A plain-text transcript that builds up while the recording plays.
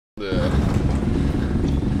Yeah.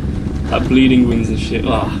 That bleeding wings and shit.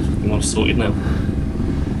 Ah, I'm all sorted now.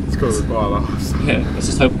 It's got to be quite last. Yeah, let's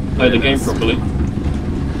just hope I play the game properly.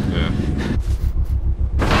 Yeah.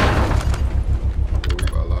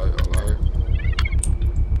 Oh, hello.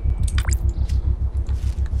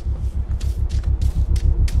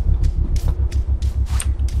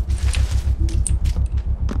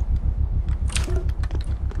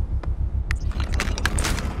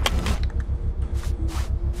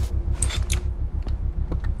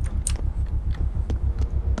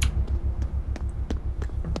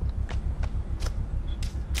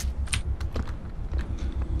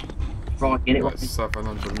 Right, get it Like right.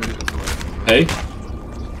 700 metres away. Hey?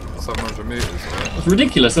 700 metres away. It's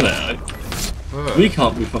ridiculous, isn't it? Yeah. We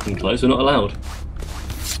can't be fucking close, we're not allowed.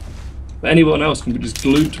 But anyone else can be just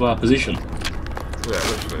glued to our position. Yeah,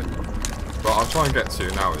 literally. But I'll try and get to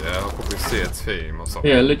you now, yeah? I'll probably see a team or something.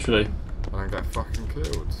 Yeah, literally. And then get fucking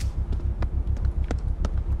killed.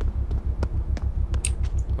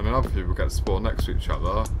 And then other people get spawned next to each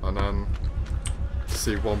other, and then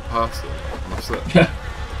see one person, and that's it. Yeah.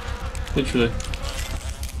 Literally.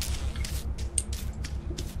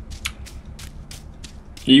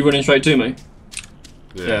 Are you running straight to me?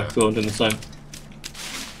 Yeah, cool, I'm doing the same.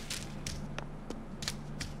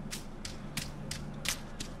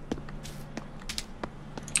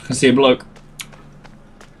 I can see a bloke.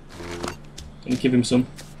 Gonna give him some.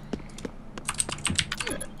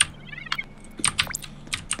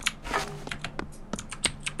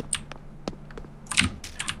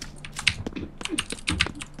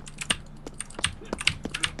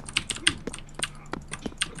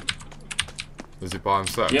 Is he by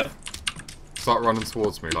himself? Yep. Start running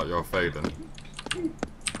towards me like you're fading.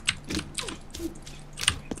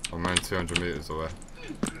 I'm only 200 metres away.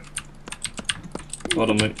 Hold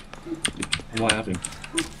on, mate. I might have him.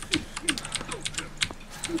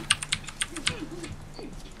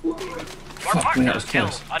 Fuck me, that was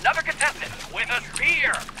close. Another contestant with a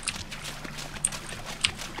spear.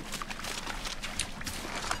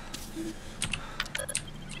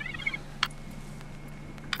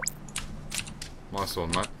 Nice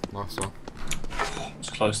one, mate. Nice one. It was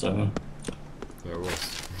close though, man. Yeah, it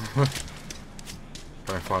was.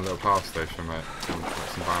 Go and find a little power station, mate. And get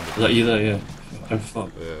some bandages. Is that you there? Yeah. Oh fuck.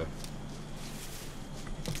 Yeah.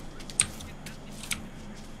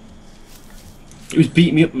 He was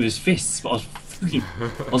beating me up with his fists, but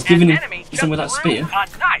I was giving him some with that spear. A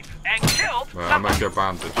knife and killed Well, I'll make you a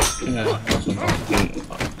bandage. Yeah, that's what I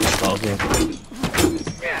was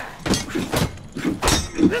fucking.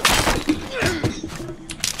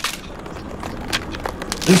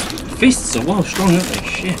 Those fists are well strong, aren't they?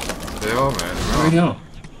 Shit. They are, mate. They really are.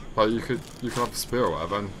 Like, you could have a spear or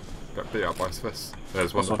whatever and get beat up by his fists.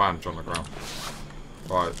 There's one bandage on the ground.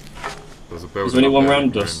 Right. There's a building. Is there anyone up there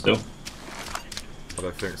around in us green. still? I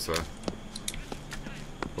don't think so.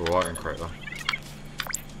 Alright, and create that.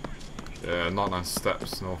 Yeah, 99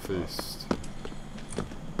 steps northeast.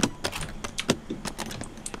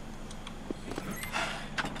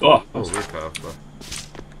 Oh, Oh, recurve, but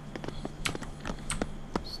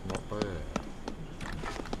it's not bad.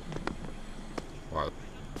 Right.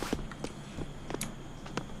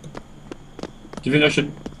 do you think I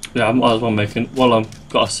should? Yeah, I might as well make it. While I've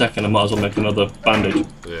got a second, I might as well make another bandage.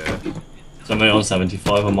 Yeah. So I'm only on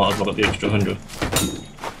 75, I might as well get the extra 100.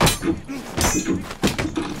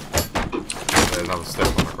 There's another step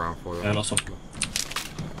on the ground for you. Yeah, nice one.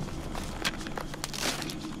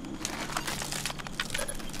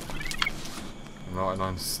 And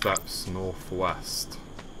 99 steps northwest.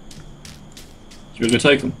 Should we go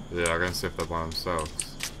take them? Yeah, I'm going to see if they're by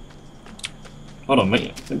themselves. Hold on,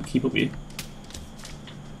 mate. Let me keep up with you.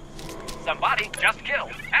 Somebody just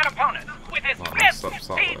killed an opponent with his Right, fist. stop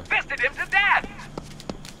that He way. fisted him to death.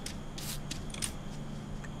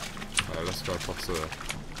 Okay, let's go across there.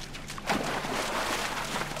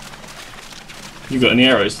 You got any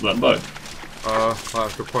arrows to that bow? That's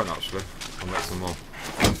a good point actually. I'll make some more.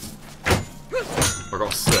 I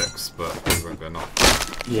got 6, but it won't be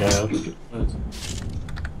enough. Yeah, I'll get those.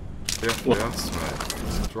 Yes, mate.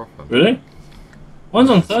 It's dropping. Really? Mine's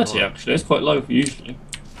on 30 actually. It's quite low for usually.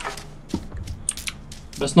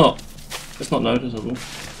 But it's not noticeable.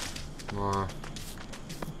 No.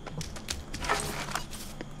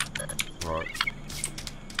 Right.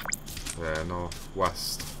 Yeah,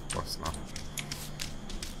 northwest. West now.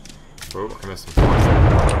 Oh, I can miss some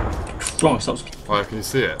flies. Christ, that was... Oh, yeah, can you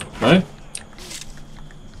see it? No?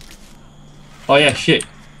 Oh yeah, shit.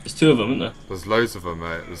 There's 2 of them, isn't there? There's loads of them,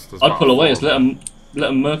 mate. There's I'd about pull away. 4 Just let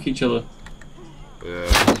them murk each other.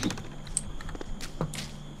 Yeah.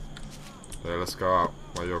 Yeah, let's go out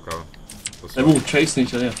where you're going. They're all chasing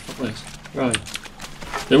each other. Yeah, fuck place? Right.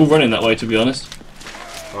 They're all running that way, to be honest.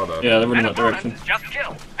 Oh, no. Yeah, they're running An that direction. opponent just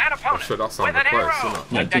killed an Oh opponent shit, that's with on the an place, arrow. isn't it?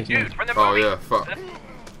 Yeah, Like that it is, dude from the Oh movie. yeah, fuck. The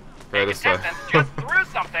Hey, this way. contestant just threw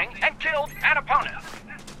something and killed an opponent.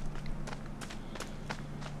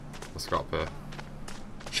 Let's go up here.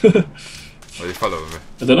 Oh, you following me?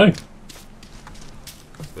 I don't know.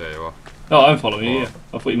 There you are. Oh, I'm following you, yeah.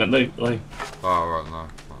 I thought you meant they. Oh, right, no.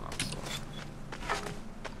 Oh, that's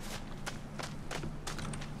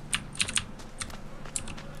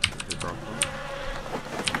all right.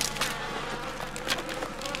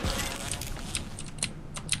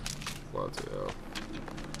 Bloody hell.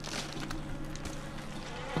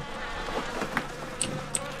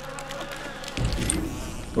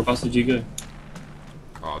 Whereabouts did you go?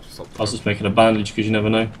 Oh, just up I was just making a bandage because you never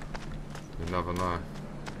know. You never know.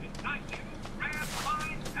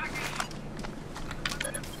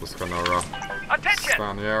 Just gonna Attention!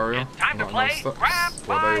 scan the area. It's time to Not play nice steps, Grab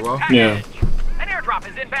where they My were. Package. Yeah. An airdrop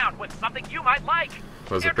is inbound with something you might like.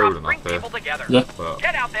 There's a Airdrops building bring up here. people together. Yeah. But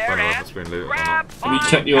Get out there don't know if and it's been looted or grab not. Have you my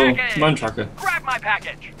checked your package. man tracker? Grab my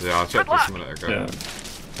package. Yeah, I checked Good this a luck. minute ago.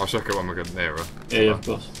 Yeah. I'll check it when we get nearer. Yeah, of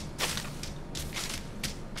course.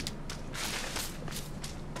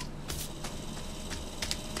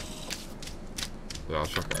 Yeah, I'll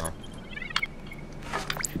check it now.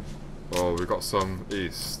 Oh, we got some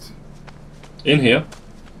east. In here?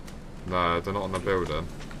 No, they're not in the building.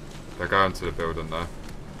 They're going to the building though.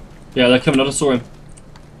 Yeah, they're coming. I just saw him.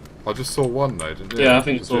 I just saw one though, didn't you? Yeah, I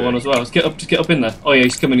think I saw one as well. Let's get up in there. Oh yeah,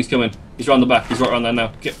 he's coming. He's round the back. He's right around there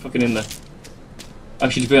now. Get fucking in there.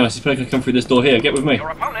 Actually, to be honest, he's probably gonna come through this door here. Get with me. Your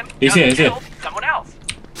opponent He's just here, he's here. killed someone else.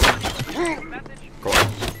 Message. Got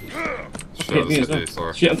him. Shit, Hit me I as just hit well. you,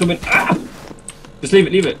 sorry. Shit, I'm coming. Ah! Just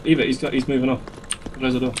leave it. He's moving off.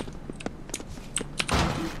 Close the door.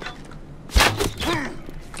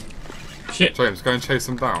 Shit. James, go and chase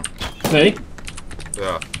him down. Me?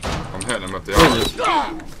 Yeah. I'm hitting him with the Where is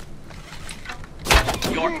arrow. it?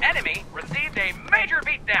 Your enemy received a major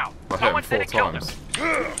beatdown. I hit him Someone 4 didn't kill them. times.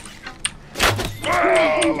 You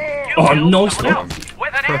Oh, killed nice someone one. else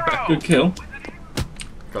with an arrow. Good kill.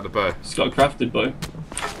 Got the bow. He's got a crafted bow.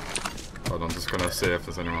 Hold on, I'm just gonna see if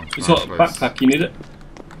there's anyone. He's got a please. backpack. You need it?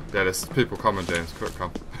 Yeah, there's people coming, James. Quick,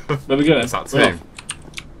 come. Where we going? It's that We're team. off.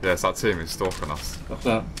 Yeah, it's that team who's stalking us. Off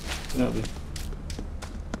that. That'll be.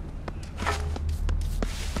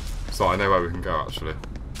 So I know where we can go actually.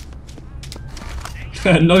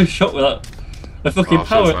 No shot with that.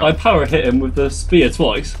 I power hit him with the spear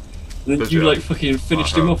twice. And then Did you you? like fucking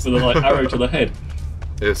finished him off with a like arrow to the head.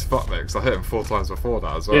 It was fuck me, because I hit him 4 times before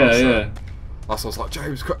that as well. Yeah, so yeah. That's why I was like,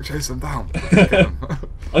 James, quick, chase him down. Get him.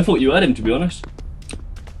 I thought you had him, to be honest.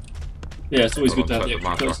 Yeah, it's always Hold good on, to have the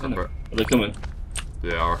check extra the person, map isn't it? up Are they coming?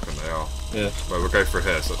 Yeah, I reckon they are. Yeah. Well, we'll go through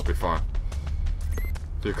here, so it'll be fine.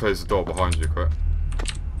 Do close the door behind you, quick.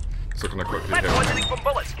 So can I quickly Lead heal? poisoning from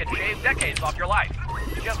bullets can shave decades off your life.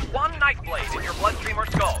 Just one knife blade in your bloodstream or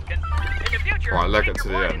skull can, in the future, Right, leg keep it to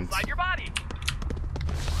your the blood end. inside your body.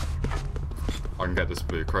 I can get this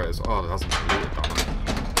blue crate as well. Oh, there hasn't been looted down there.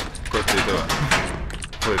 Quickly do it.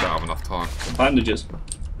 Probably don't have enough time. Bandages.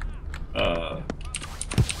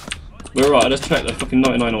 We're right, let's check. They're fucking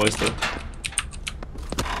 99 always still.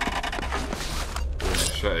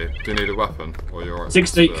 Shitty. Do you need a weapon? Or you're alright?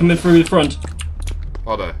 60 coming through the front.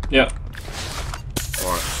 Are they? Yeah.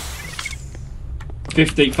 Alright.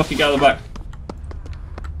 50, fucking get out of the back.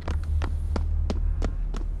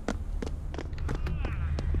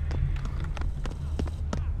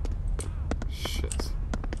 Shit.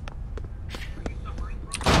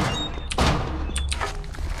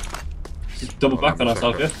 Just double back on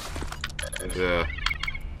ourselves, yeah? Yeah.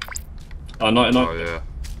 Oh, 99. Oh, yeah.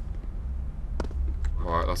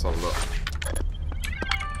 Alright, let's have a look.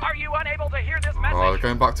 Are you unable to hear this message? Oh, they're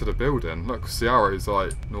going back to the building. Look, the arrow's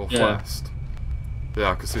like northwest.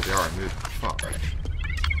 Yeah, I can see the arrow move. Fuck.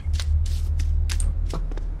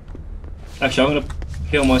 Actually, I'm gonna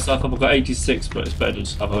heal myself up. I've got 86, but it's better to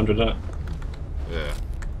just have 100 in it. Yeah.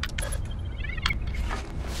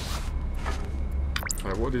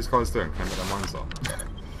 Hey, what are these guys doing? Can they make their minds up?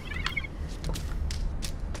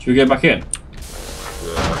 Should we go back in?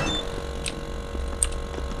 Yeah.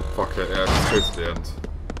 Fuck it, yeah, just go to the end.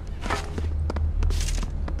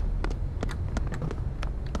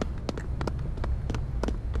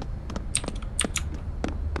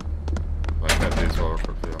 Wait, hit these while I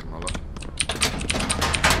quickly have my look.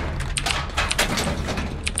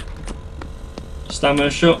 Stamina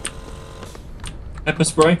shot. Pepper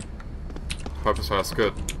spray. Purpose that's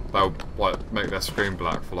good. That'll like make their screen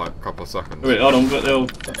black for like a couple of seconds. Wait, hold on, but they'll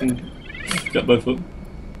fucking get both of them.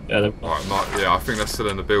 Yeah, they're. Alright, yeah, I think they're still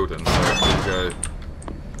in the building, so if you go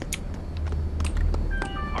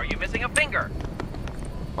you missing a finger?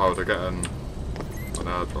 Oh, they're getting an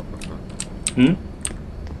airdrop, I think. Hmm?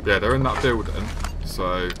 Yeah, they're in that building.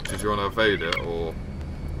 So, did you want to evade it or?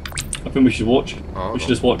 I think we should watch. Oh, We should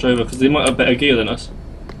just watch over because they might have better gear than us.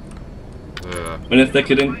 Yeah. And if they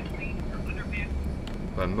could in.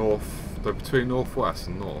 They're north. They're between northwest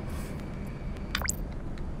and north.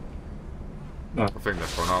 Oh. I think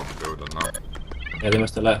they've gone out the building now. Yeah, they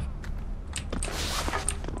must have left.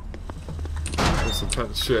 It's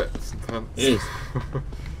intense shit. It's intense. It is.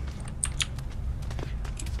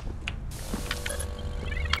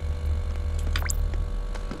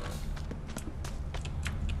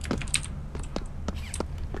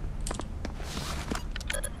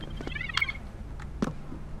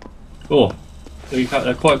 Oh,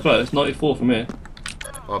 they're quite close. 94 from here.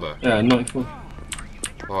 Are they? Yeah, 94.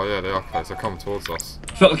 Oh yeah, they are close. They're coming towards us.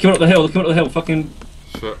 Fuck, coming up the hill. Coming up the hill. Fucking.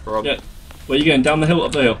 Shit, run. Yeah. Where you going? Down the hill,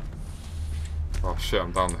 up the hill. Oh shit,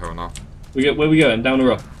 I'm down the hill now. Where we going? Down the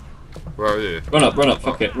rock. Where are you? Run up.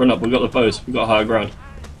 Fuck it. Run up. We've got the bows. We've got higher ground.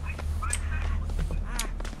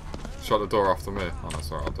 Shut the door after me. Oh no,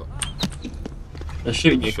 sorry, I'll do it. They're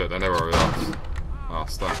shooting you. Shit, they know where we are. Ah,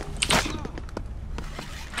 stun.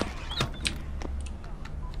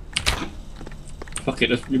 Fuck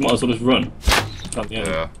it. You might as well just run.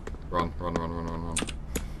 Yeah. Run.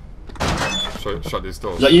 Shut these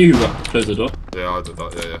doors. Is that you who closed the door? Yeah, I did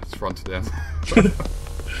that. Yeah. Just run to the end.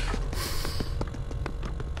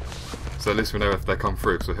 So at least we know if they come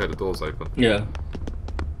through because we hear the doors open. Yeah.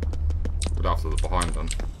 But after the behind them.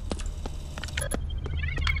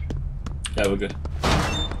 Yeah, we're good.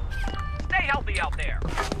 Stay healthy out there.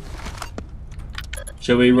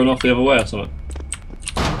 Shall we run off the other way or something?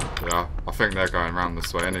 Yeah, I think they're going round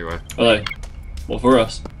this way anyway. Are they? What, for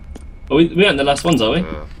us? Oh, we aren't the last ones, are we?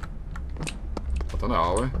 Yeah. I don't know,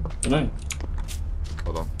 are we? I don't know.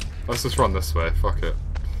 Hold on. Let's just run this way, fuck it.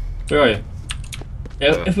 Where are you?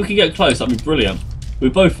 Yeah, if we could get close, that'd be brilliant.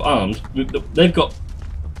 We're both armed. They've got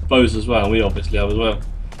bows as well, and we obviously have as well.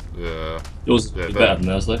 Yeah. Yours is better than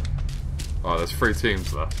theirs, though. Oh, there's 3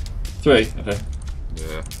 teams left. 3? Okay.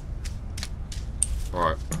 Yeah.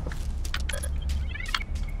 Right.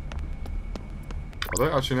 I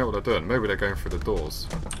don't actually know what they're doing. Maybe they're going through the doors.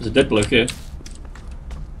 There's a dead bloke here.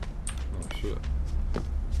 Oh shit.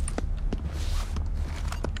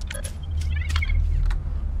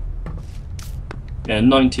 Yeah,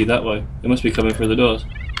 90 that way. They must be coming through the doors.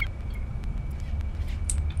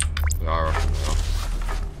 Yeah, I reckon they are.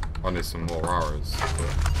 I need some more arrows.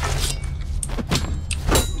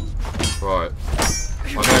 Right.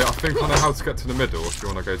 I think I know how to get to the middle if you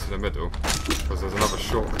want to go to the middle. Because there's another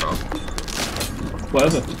shortcut.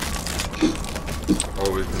 Whatever.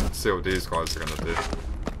 Or we can see what these guys are going to do.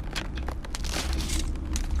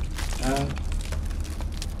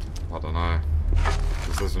 I don't know.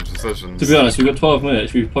 Decisions. To be honest, we've got 12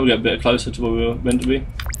 minutes. We've probably got a bit closer to where we were meant to be.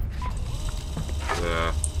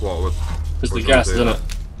 Yeah. What would... Because the gas, isn't it?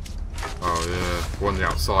 Oh yeah. We're on the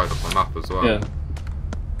outside of the map as well. Yeah.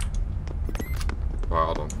 Right,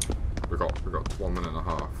 hold on. We got 1 minute and a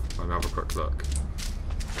half. Let me have a quick look.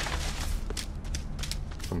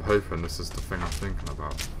 I'm hoping this is the thing I'm thinking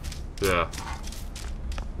about. Yeah.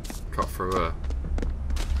 Cut through here.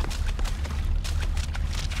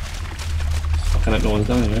 Fucking hope no one's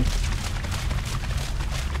down here.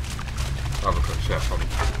 Have a quick check.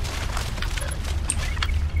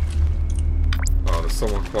 Oh, there's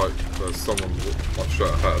someone quite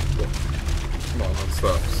straight ahead, but not on the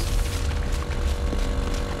steps.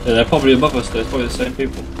 Yeah, they're probably above us though. It's probably the same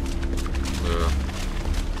people. Yeah.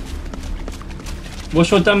 What's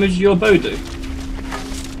your damage your bow do?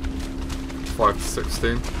 5 to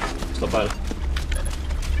 16. It's not bad.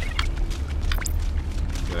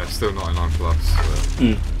 Yeah, still 99 plus.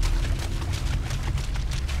 Hmm.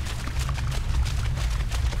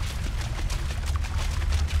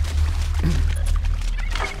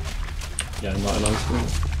 Yeah, 99 still.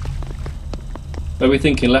 Are we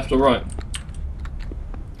thinking left or right?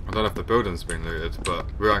 I don't know if the building's been looted, but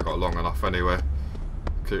we ain't got long enough anyway.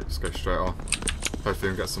 Okay, let's go straight on.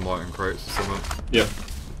 Hopefully we can get some lighting crates or something. Yeah.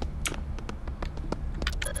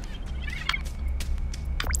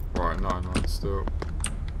 Right, 99 still.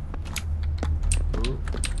 Ooh,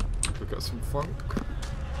 we get some funk.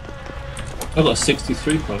 I've got a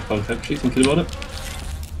 63 point funk actually, thinking about it.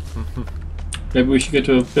 Maybe we should go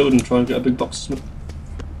to a building and try and get a big box of something.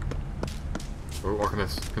 Oh, what can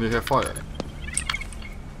this? Can you hear fire?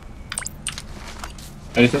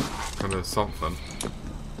 Anything? Can there's something?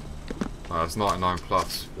 It's 99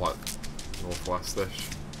 plus, like northwest-ish.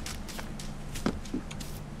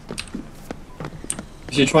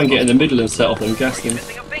 We should try and get in the middle and set off them gas things.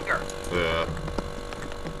 Missing a finger. Yeah.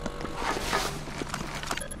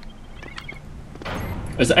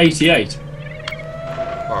 There's 88.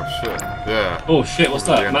 Oh shit. Yeah. Oh shit, what's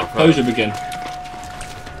The that? end Map of closure begin.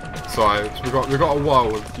 So we got a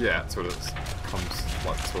while till it comes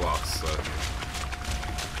like to us. So.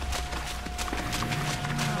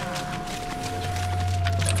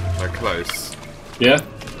 They're close. Yeah?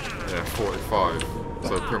 Yeah, 45.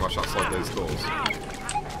 So pretty much outside those doors.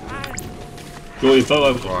 Draw your bow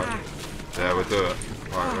over. Right. Yeah, we'll do it.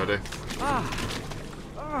 Right, ready?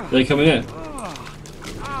 Are they coming in?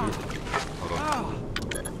 Hold on.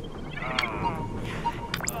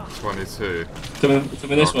 22. Coming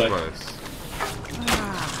this way. Close.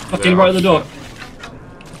 Fucking Yeah, right at the door.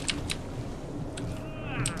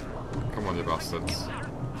 Come on, you bastards.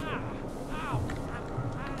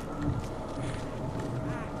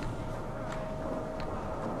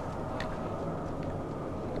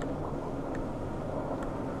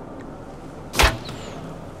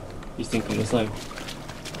 He's thinking the same.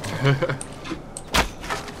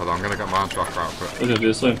 Hold on, I'm gonna get my tracker out quick. They're gonna do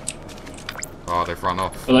the same. Oh, they've run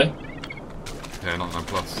off. Are they? Yeah, not 9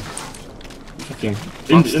 plus. Fucking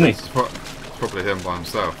isn't he? It's probably him by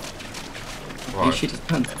himself. He Right, shit his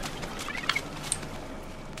pants.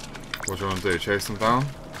 what do you want to do? Chase them down?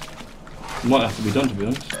 Might have to be done, to be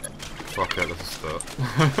honest. Fuck it, let's just do it.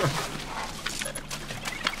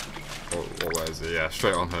 Where is he? Yeah,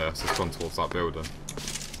 straight on here. So it's gone towards that building.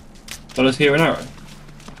 But let's hear an arrow.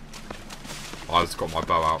 I just got my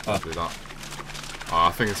bow out to do that.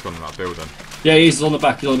 I think it's gone in that building. Yeah, he's on the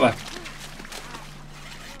back. He's on the back.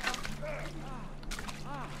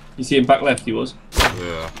 You see him back left. He was.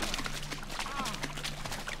 Yeah.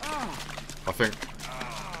 I think.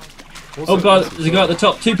 Oh god, there's a guy at the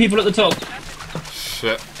top. 2 people at the top.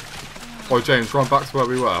 Shit. Oh, James, run back to where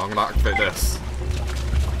we were. I'm gonna activate this.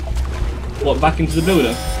 What? Back into the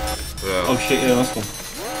building? Yeah. Oh shit! Yeah, nice one.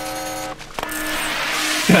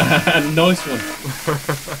 Nice one.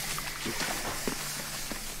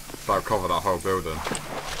 That'll cover that whole building.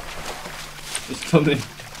 It's coming.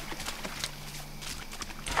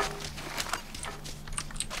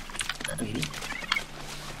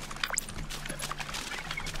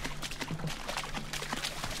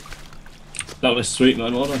 That was sweet,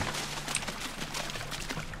 man. Well done.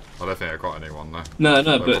 I don't think I got anyone there. No,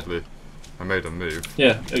 They but probably, I made them move.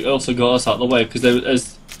 yeah, it also got us out of the way because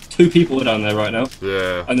there's 2 people down there right now.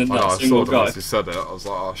 Yeah. And then I know, that I single saw them guy. as you said it. I was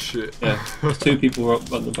like, oh shit. Yeah, there's 2 people right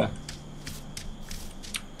at the back.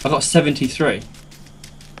 I got 73.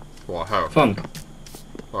 What hell? Fun.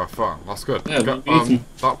 Oh, fun. That's good. Yeah, Get, we need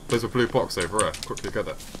there's a blue box over here. Quickly get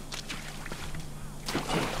it.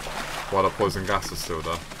 While the poison gas is still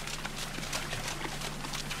there.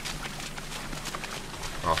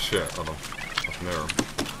 Oh shit, hold on. I can hear him.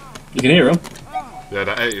 You can hear him. Yeah,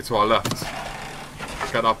 they're 80 to our left.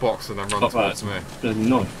 Get that box and then run Fuck towards that. me. There's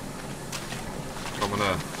no. Come on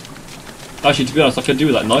there. Actually, to be honest, I could do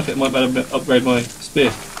with that knife. It might better upgrade my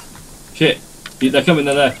spear. Shit. They're coming,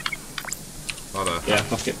 they're there. Oh, there. Yeah,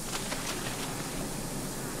 fuck it.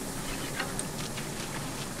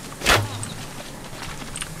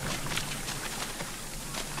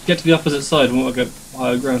 Get to the opposite side and we'll get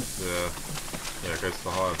higher ground. Yeah. Yeah, go to the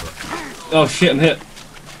higher bit. Oh shit, I'm hit.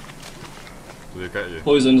 Did he get you?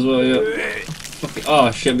 Poison as well, yeah. Fuck it. Oh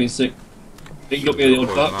shit, I'm being sick. He got me the old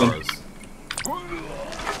dark gun. You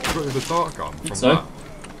got you the dark gun from So? that?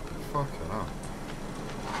 Fucking hell.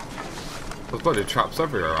 There's bloody traps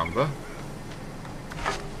everywhere around there.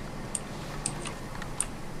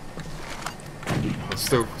 There's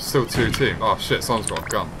still 2 teams. Oh shit, someone's got a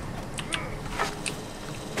gun.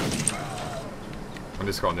 And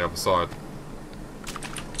he's got on the other side.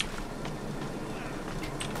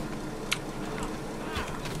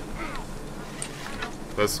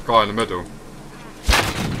 There's a guy in the middle.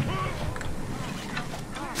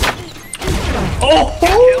 Oh!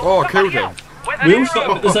 Oh, I killed him. We all shot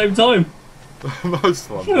him at the same time. Nice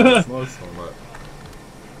one. Nice one, mate.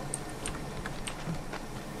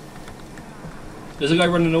 There's a guy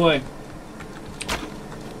running away.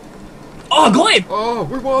 Oh, I got him! Oh,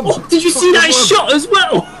 we won! Oh, did you see that shot as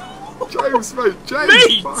well? James, mate! James!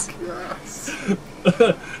 Mate! Fuck yes!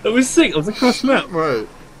 That was sick. That was a cross map. Mate,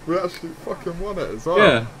 we actually fucking won it as well.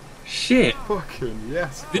 Yeah. Shit. Fucking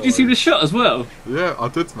yes. Did you see the shot as well? Yeah, I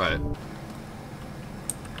did, mate.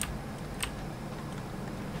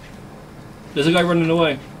 There's a guy running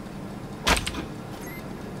away.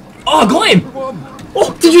 Oh, I got him! We won!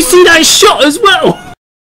 Oh, did you see that shot as well?